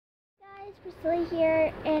It's Priscilla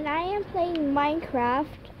here, and I am playing Minecraft,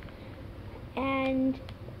 and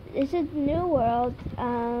this is New World.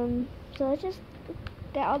 So let's just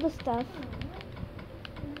get all the stuff.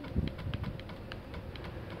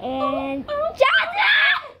 And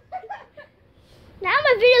now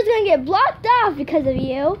my video's gonna get blocked off because of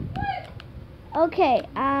you. Okay,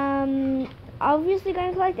 obviously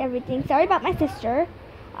gonna collect everything. Sorry about my sister.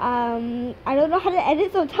 I don't know how to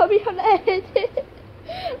edit, so tell me how to edit it.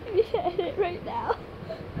 I need to edit right now.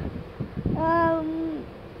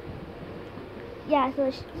 Yeah,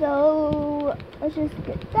 so let's just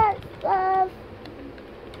get that stuff.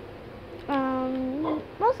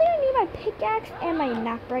 Mostly I need my pickaxe and my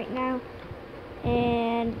map right now.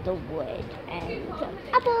 And the wood and some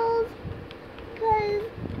apples. Because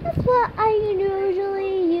that's what I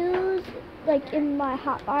usually use, like in my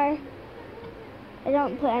hotbar. I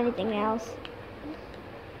don't put anything else.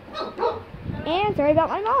 And sorry about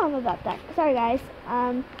my mom about that. Sorry guys.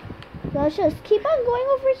 So let's just keep on going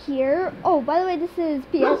over here. Oh, by the way, this is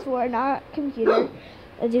PS4, not computer.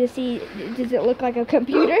 As you can see, does it look like a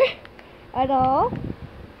computer at all?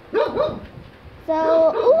 So,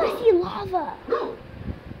 oh, I see lava.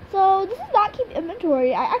 So this is not keep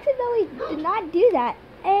inventory. I accidentally did not do that,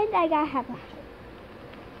 and I got half a heart.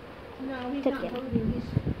 Took it.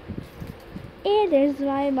 And there's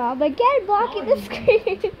my mom again blocking the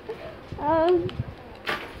screen.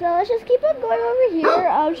 So let's just keep on going over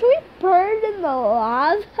here. Should we burn in the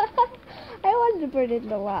lava? I wanted to burn in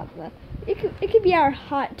the lava. It could be our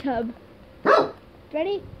hot tub.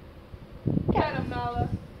 Ready? Go.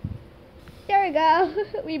 There we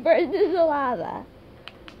go. We burned in the lava.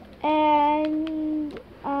 And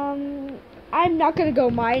I'm not gonna go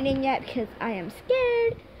mining yet because I am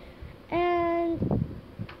scared. And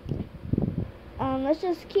let's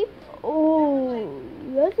just keep. Oh,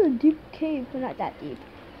 that's a deep cave, but not that deep.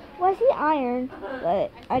 Well, I see iron,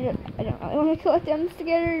 but I don't really want to collect them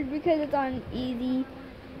together because it's on easy.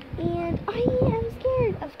 And I am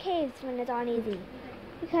scared of caves when it's on easy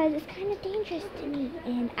because it's kind of dangerous to me,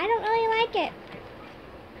 and I don't really like it.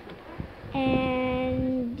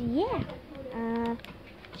 And yeah,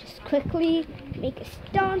 just quickly make a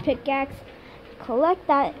stone pickaxe, collect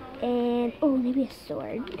that, and oh, maybe a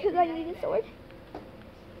sword because I need a sword.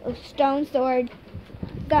 A stone sword.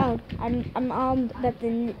 Stone. I'm all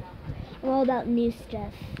about new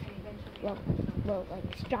stuff. Well,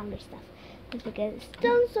 like stronger stuff. Let's look at a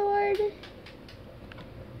stone sword.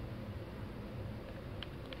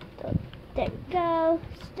 So there we go.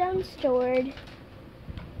 Stone sword.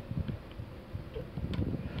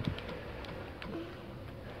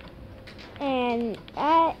 And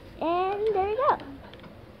there we go.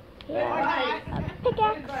 Yeah, a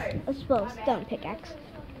pickaxe. Well, stone pickaxe.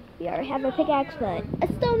 We already have a pickaxe, but a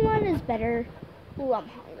stone one is better. Ooh, I'm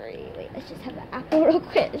hungry. Wait, let's just have an apple real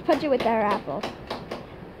quick. Let's punch it with our apple.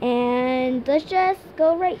 And let's just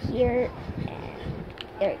go right here. And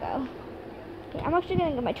there we go. Okay, I'm actually going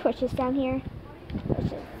to get my torches down here. Let's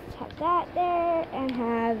just have that there and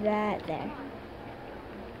have that there.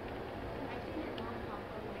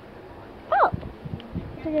 Oh!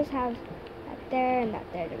 Let's just have that there and that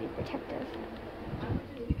there to be protective.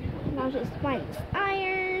 And I'll just find this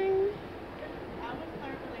iron.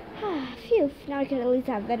 Phew, now I can at least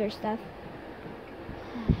have better stuff.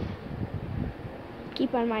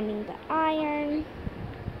 Keep on mining the iron.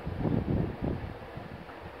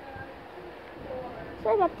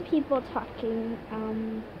 Sorry about the people talking.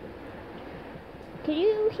 Can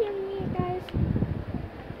you hear me, guys?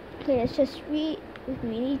 Okay, it's just we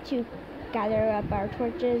need to gather up our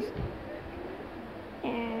torches.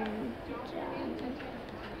 And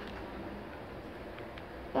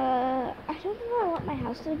I don't know what I want my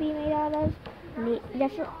house to be made out of.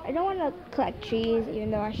 I don't want to collect trees, even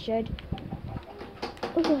though I should.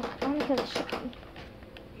 Ooh, I want to kill the chicken.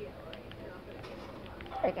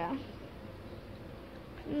 There we go.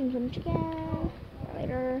 Some chicken.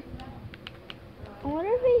 Later. I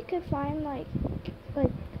wonder if we could find like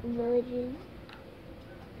villages.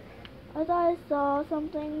 I thought I saw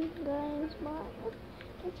something, guys, but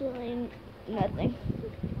it's really nothing.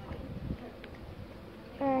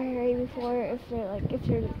 Hurry before if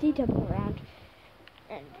there's a sea turtle around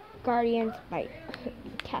and guardians might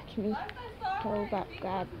attack me. So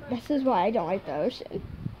God, this is why I don't like the ocean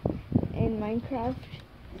in Minecraft.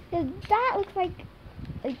 Cause that looks like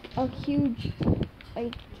a huge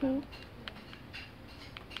king.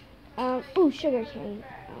 Ooh, sugar cane.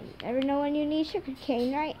 Ever know when you need sugar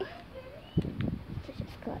cane, right? So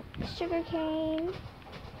just collect the sugar cane.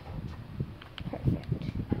 Perfect.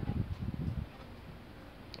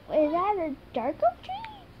 Is that a dark oak tree?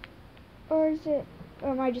 Or is it Or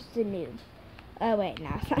am I just a noob? Oh wait, no,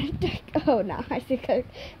 it's not. Oh no, I see a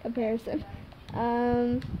comparison.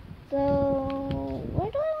 So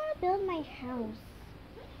where do I want to build my house?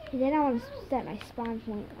 And then I want to set my spawn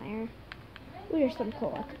point there. Ooh, there's some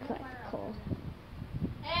coal. I could collect coal.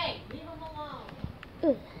 Hey, leave him alone.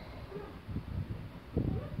 Ugh.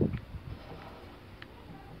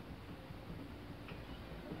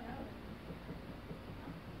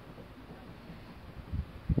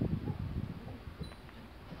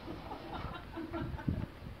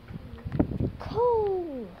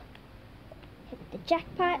 Coal. Hit the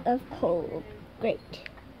jackpot of coal. Great.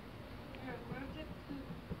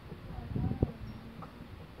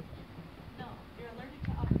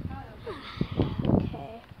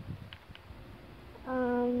 Okay.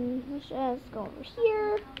 Let's just go over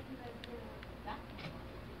here.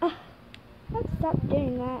 Let's stop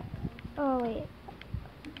doing that. Oh wait.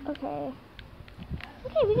 Okay.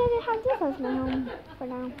 Okay, we gotta have this as my home for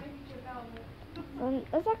now.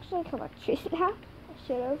 Let's actually collect trees now. I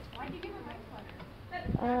should have.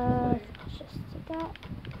 Let's just do that.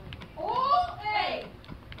 Oh, hey!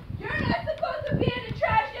 You're not supposed to be in the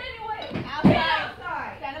trash anyway!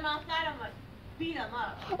 Outside! Send him outside, I'm gonna beat him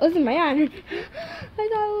up. Oh, this is my iron.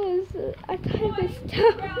 I thought it was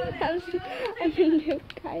stone. I'm a noob,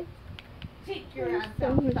 guys. Take your ass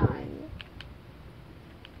So much outside. iron.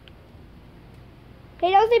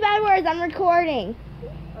 Hey, don't say bad words. I'm recording.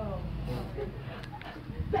 Oh.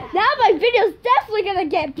 Now my video's definitely gonna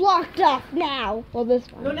get blocked off now. Well, this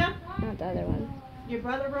one. Luna, Not the other one. your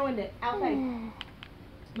brother ruined it. Outside. In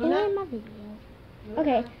Luna? my video.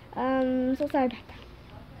 Okay. So sorry about that.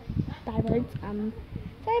 Bad words.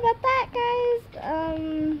 Sorry about that, guys.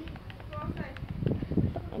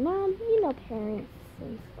 But my mom, parents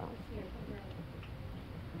and stuff.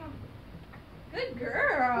 Good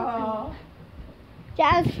girl.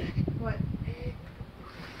 Jazz, What?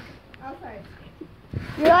 Outside.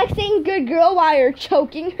 you're like saying "good girl" while you're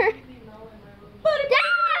choking her. Put it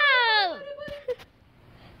Down!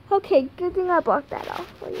 Okay, good thing I blocked that off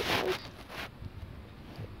for you guys.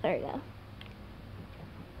 There we go.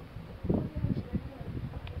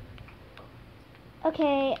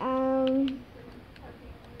 Okay,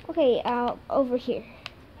 over here.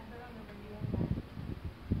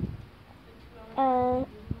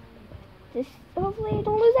 This, hopefully I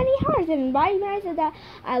don't lose any hearts, and right when I said that,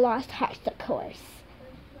 I lost hearts, of course.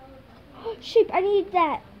 Sheep, I need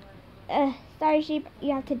that. Sorry, sheep,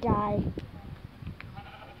 you have to die.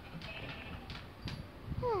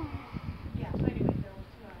 Yeah, so anyway,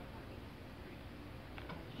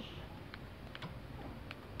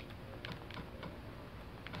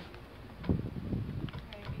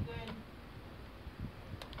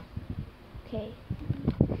 Okay,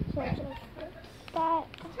 so just that.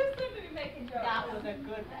 that was a good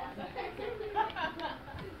one.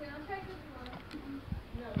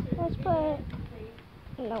 Let's put.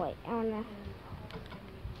 No, wait, I wanna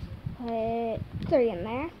put 3 in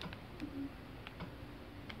there.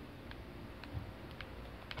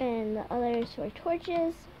 And the others for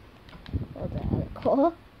torches. Well, the other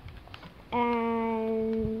coal.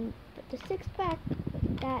 And put the 6 back.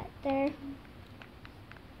 Put that there.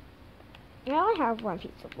 I only have 1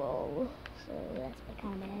 piece of wool, so that's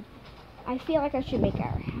kind of bad. I feel like I should make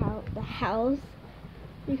the house,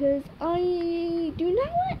 because I do not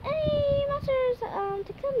want any monsters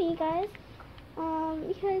to kill me, guys.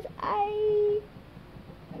 Because I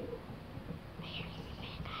hear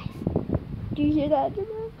anything, guys. Do you hear that,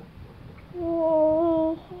 Jamal?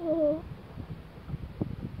 Whoa.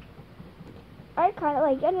 I kind of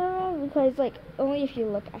like Enderman because, like, only if you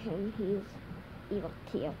look at him, he's evil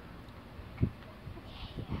to you.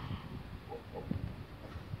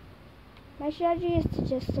 My strategy is to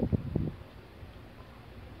just there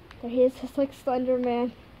he is, just like Slender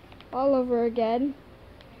Man all over again.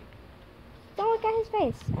 Don't look at his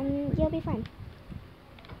face and you'll be fine.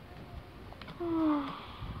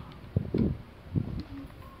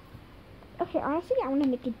 Okay, honestly, I want to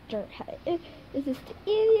make a dirt hut. This is the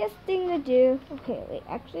easiest thing to do. Okay, wait,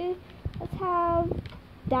 actually, let's have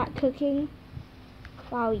that cooking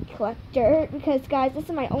while we collect dirt, because guys, this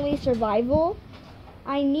is my only survival.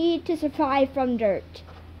 I need to survive from dirt.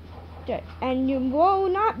 And you will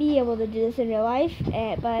not be able to do this in real life,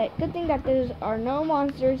 but good thing that there are no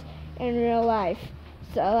monsters in real life,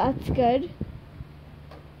 so that's good.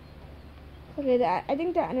 Okay, I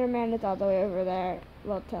think the Enderman is all the way over there.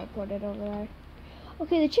 We'll teleport it over there.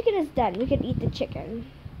 Okay, the chicken is done. We can eat the chicken.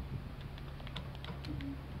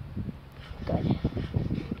 Good.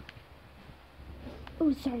 Oh,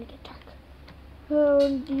 it's starting to get dark.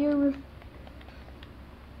 Oh dear.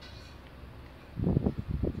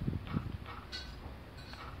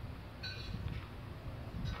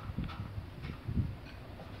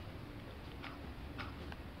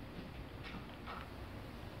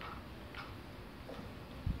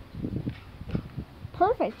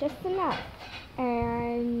 perfect, just enough.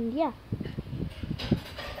 And yeah,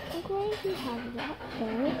 I'm going to have that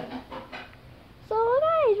there. So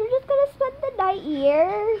guys, we're just gonna spend the night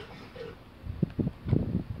here,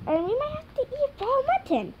 and we might have to eat raw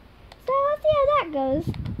mutton. So let's see how that goes.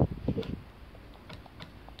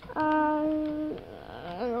 I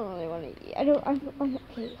don't really want to eat. I'm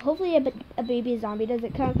okay. Hopefully a baby zombie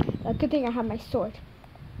doesn't come. Good thing I have my sword.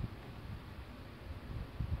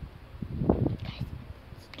 Guys,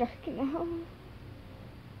 it's dark now.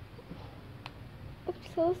 I'm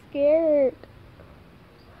so scared.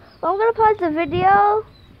 Well, I'm gonna pause the video.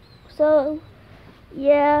 So,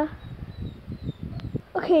 yeah.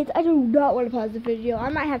 Okay, I do not want to pause the video. I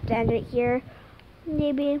might have to end it here,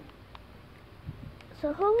 maybe.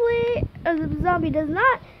 So hopefully the zombie does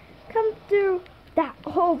not come through that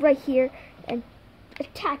hole right here and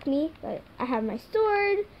attack me. But I have my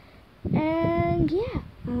sword, and yeah.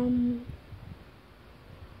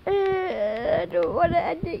 I don't want to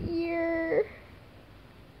end it here.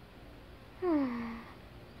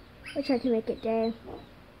 I'll try to make it day.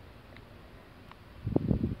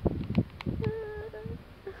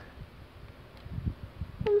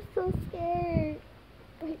 I'm so scared.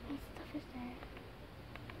 Wait, my stuff is there.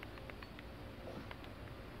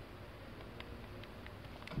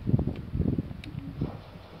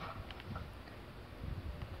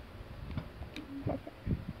 Perfect.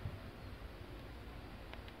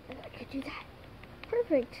 I could do that.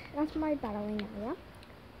 Perfect. That's my battling area.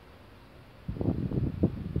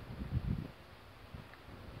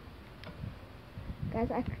 Guys,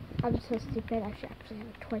 I'm so stupid. I should actually have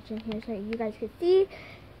a torch in here so you guys can see.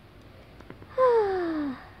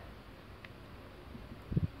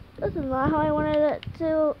 This is not how I wanted it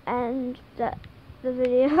to end the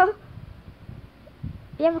video.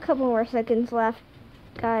 We have a couple more seconds left,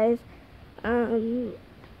 guys. So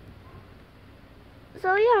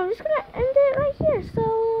yeah, I'm just gonna end it right here.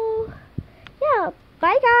 So yeah,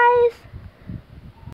 bye guys.